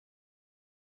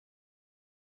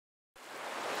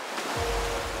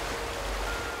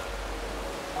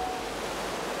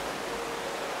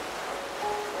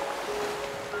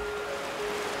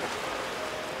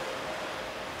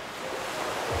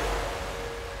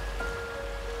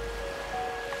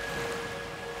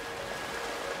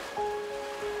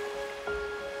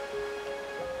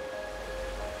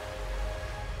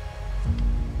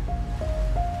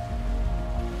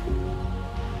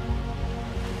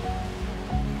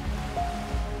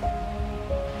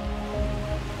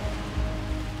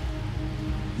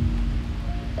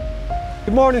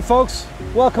Good morning, folks.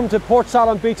 Welcome to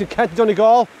Portsalon Beach in County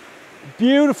Donegal.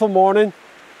 Beautiful morning.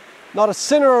 Not a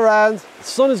sinner around. The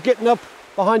sun is getting up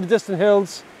behind the distant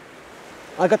hills.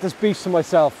 I got this beach to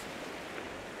myself.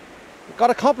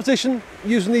 Got a composition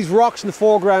using these rocks in the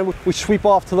foreground which sweep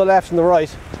off to the left and the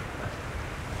right.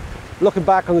 Looking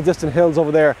back on the distant hills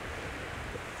over there.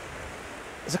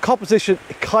 As a composition,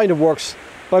 it kind of works,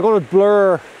 but I'm going to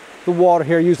blur the water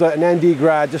here, use an ND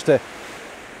grad just to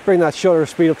bring that shutter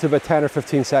speed up to about 10 or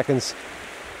 15 seconds.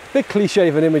 Bit cliche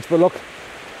of an image, but look,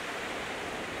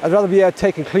 I'd rather be out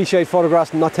taking cliched photographs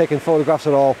than not taking photographs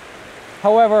at all.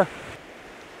 However,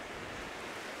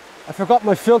 I forgot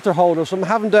my filter holder, so I'm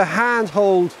having to hand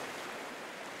hold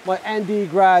my ND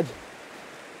grad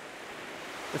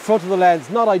in front of the lens.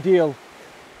 Not ideal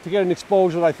to get an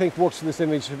exposure that I think works for this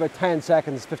image, about 10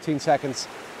 seconds, 15 seconds.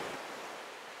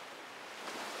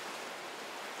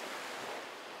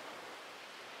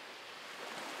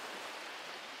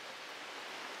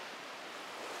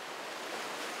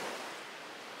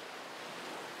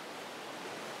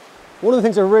 One of the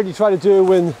things I really try to do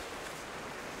when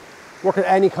working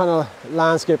any kind of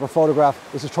landscape or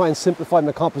photograph is to try and simplify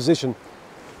my composition.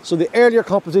 So the earlier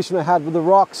composition I had with the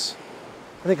rocks,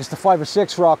 I think it's the 5 or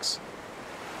 6 rocks,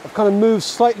 I've kind of moved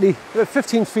slightly, about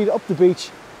 15 feet up the beach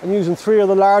and using 3 of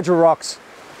the larger rocks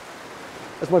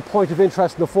as my point of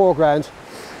interest in the foreground.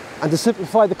 And to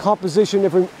simplify the composition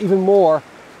even more,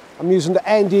 I'm using the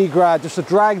ND grad just to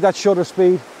drag that shutter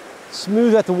speed,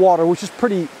 smooth out the water, which is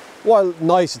pretty, while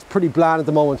nice, it's pretty bland at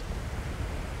the moment.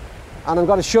 And I've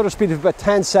got a shutter speed of about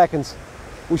 10 seconds,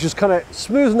 which is kind of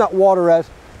smoothing that water out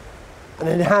and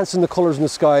enhancing the colours in the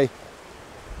sky.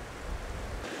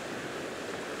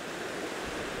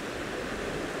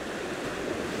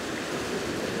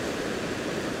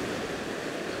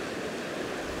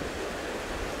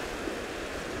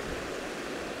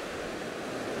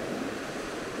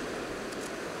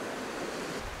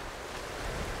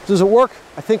 Does it work?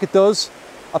 I think it does.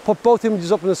 I'll put both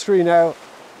images up on the screen now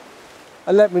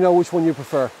and let me know which one you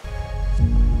prefer.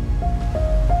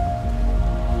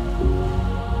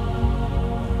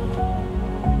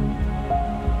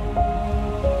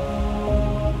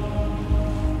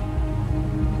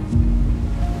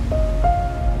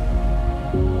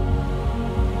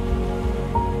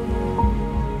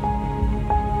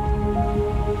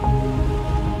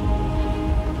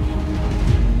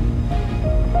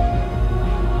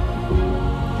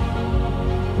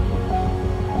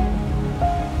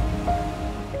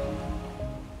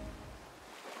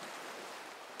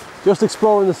 Just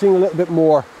exploring the scene a little bit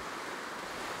more.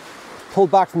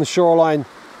 Pulled back from the shoreline.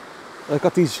 I've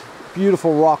got these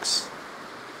beautiful rocks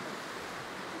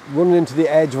running into the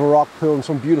edge of a rock pool and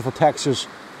some beautiful textures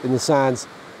in the sands.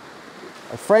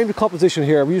 I framed the composition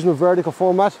here. I'm using a vertical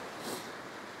format.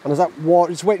 And as that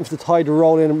water, just waiting for the tide to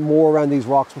roll in more around these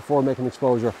rocks before making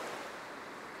exposure.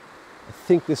 I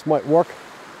think this might work.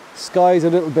 Sky's a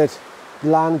little bit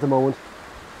bland at the moment,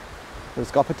 but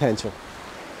it's got potential.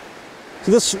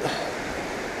 So this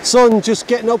sun just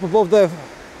getting up above the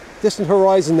distant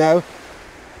horizon now,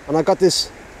 and I've got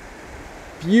this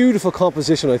beautiful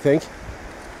composition, I think.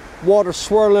 Water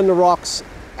swirling the rocks,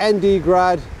 ND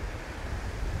grad,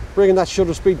 bringing that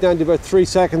shutter speed down to about 3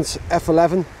 seconds,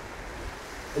 f11.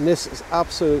 And this is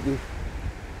absolutely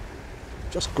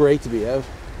just great to be out.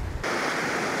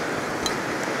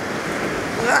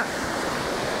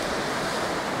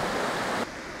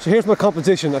 So here's my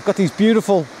composition. I've got these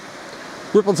beautiful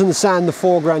ripples in the sand in the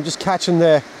foreground, just catching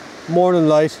the morning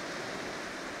light.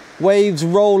 Waves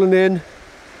rolling in.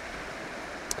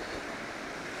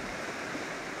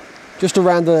 Just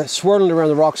swirling around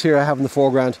the rocks here I have in the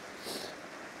foreground.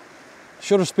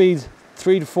 Shutter speed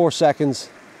 3 to 4 seconds,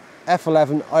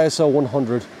 f11, ISO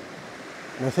 100.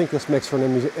 And I think this makes for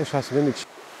an interesting image.